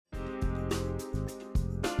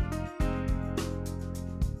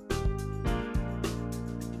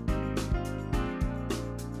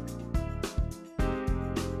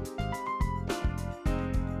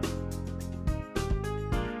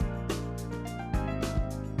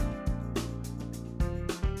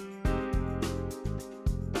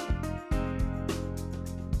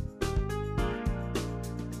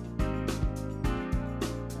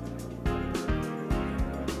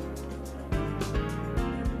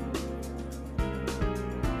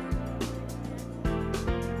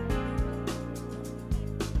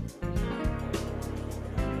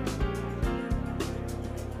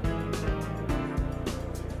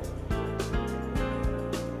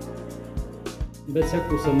Без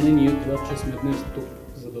всяко съмнение, това, че сме днес тук,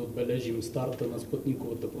 за да отбележим старта на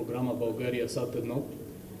спътниковата програма България Сат-1,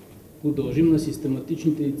 го дължим на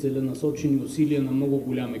систематичните и целенасочени усилия на много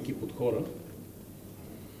голям екип от хора,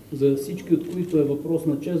 за всички от които е въпрос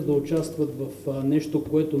на чест да участват в нещо,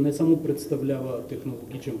 което не само представлява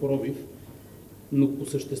технологичен пробив, но по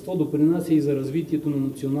същество допринася и за развитието на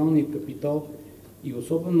националния капитал и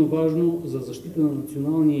особено важно за защита на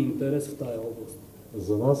националния интерес в тая област.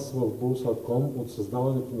 За нас в Булсатком от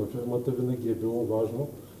създаването на фирмата винаги е било важно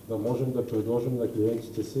да можем да предложим на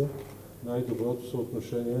клиентите си най-доброто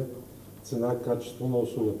съотношение цена-качество на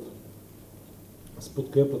услугата. С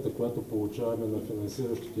подкрепата, която получаваме на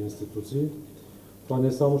финансиращите институции, това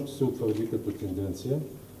не само ще се утвърди като тенденция,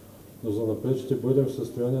 но занапред ще бъдем в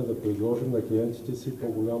състояние да предложим на клиентите си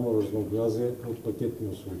по-голямо разнообразие от пакетни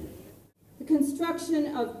услуги. The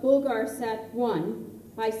construction of България Сат-1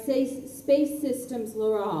 by Space Systems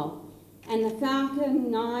Loral and the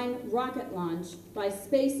Falcon 9 rocket launch by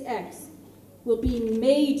SpaceX will be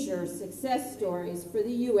major success stories for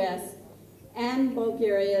the U.S. and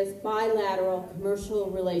Bulgaria's bilateral commercial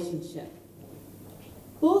relationship.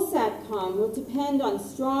 Bulsatkom will depend on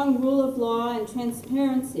strong rule of law and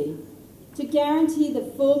transparency to guarantee the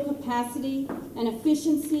full capacity and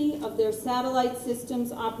efficiency of their satellite systems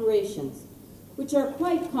operations, which are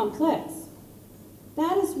quite complex.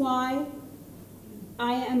 That is why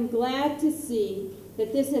I am glad to see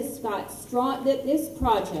that this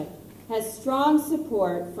project has strong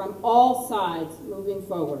support from all sides moving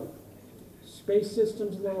forward. Space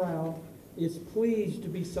Systems Loral is pleased to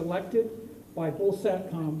be selected by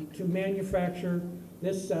Bulsatkom to manufacture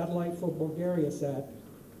this satellite for Bulgaria Sat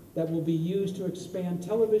that will be used to expand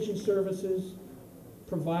television services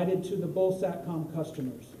provided to the Bulsatkom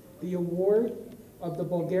customers. The award of the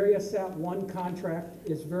България Сат-1 contract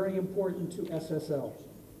is very important to SSLs.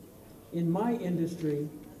 In my industry,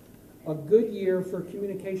 a good year for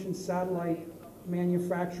communication satellite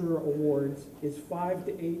manufacturer awards is 5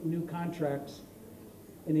 to 8 new contracts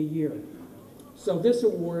in a year. So this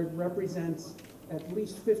award represents at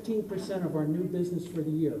least 15% of our new business for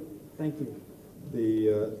the year. Thank you.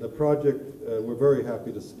 The project we're very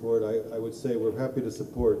happy to support. I would say we're happy to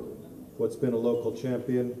support what's been a local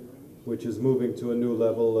champion, which is moving to a new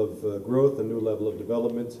level of growth, a new level of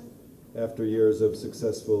development after years of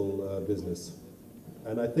successful business.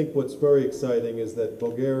 And I think what's very exciting is that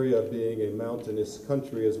Bulgaria, being a mountainous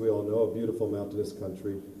country, as we all know, a beautiful mountainous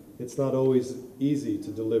country, it's not always easy to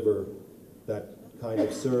deliver that kind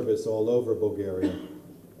of service all over Bulgaria.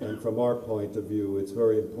 And from our point of view, it's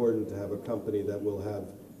very important to have a company that will have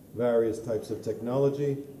various types of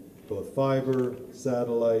technology, both fiber,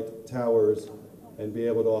 satellite, towers, and be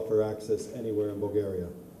able to offer access anywhere in Bulgaria.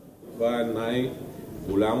 Това е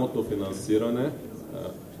най-голямото финансиране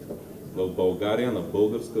в България на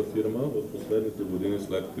българска фирма в последните години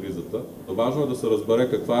след кризата. Важно е да се разбере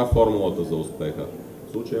каква е формулата за успеха.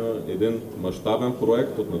 В случая има един мащабен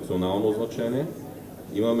проект от национално значение.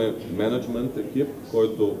 Имаме менеджмент екип,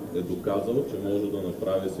 който е доказал, че може да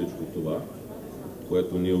направи всичко това,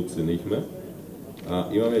 което ние оценихме.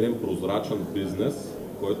 Имаме един прозрачен бизнес,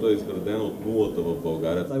 който е изграден от нулата в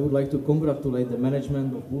България. I would like to congratulate the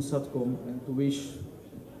management of Bulsatkom and to wish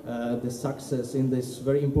the success in this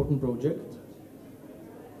very important project.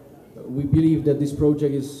 We believe that this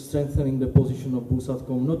project is strengthening the position of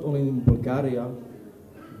Bulsatkom not only in Bulgaria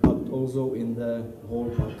but also in the whole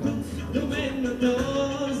Balkans.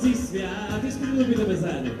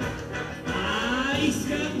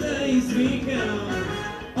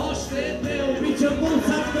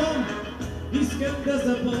 Искам да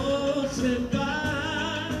започнем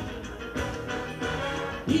пак.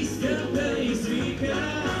 Искам да извикам.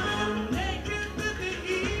 Нека да те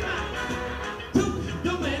има тук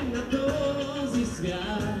до мен на този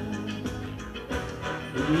свят.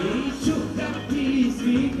 И чух как ти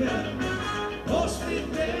извика. Още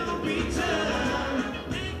те обичам.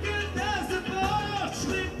 Нека да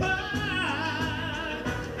започнем пак.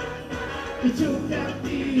 И чух как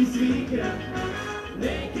ти извика.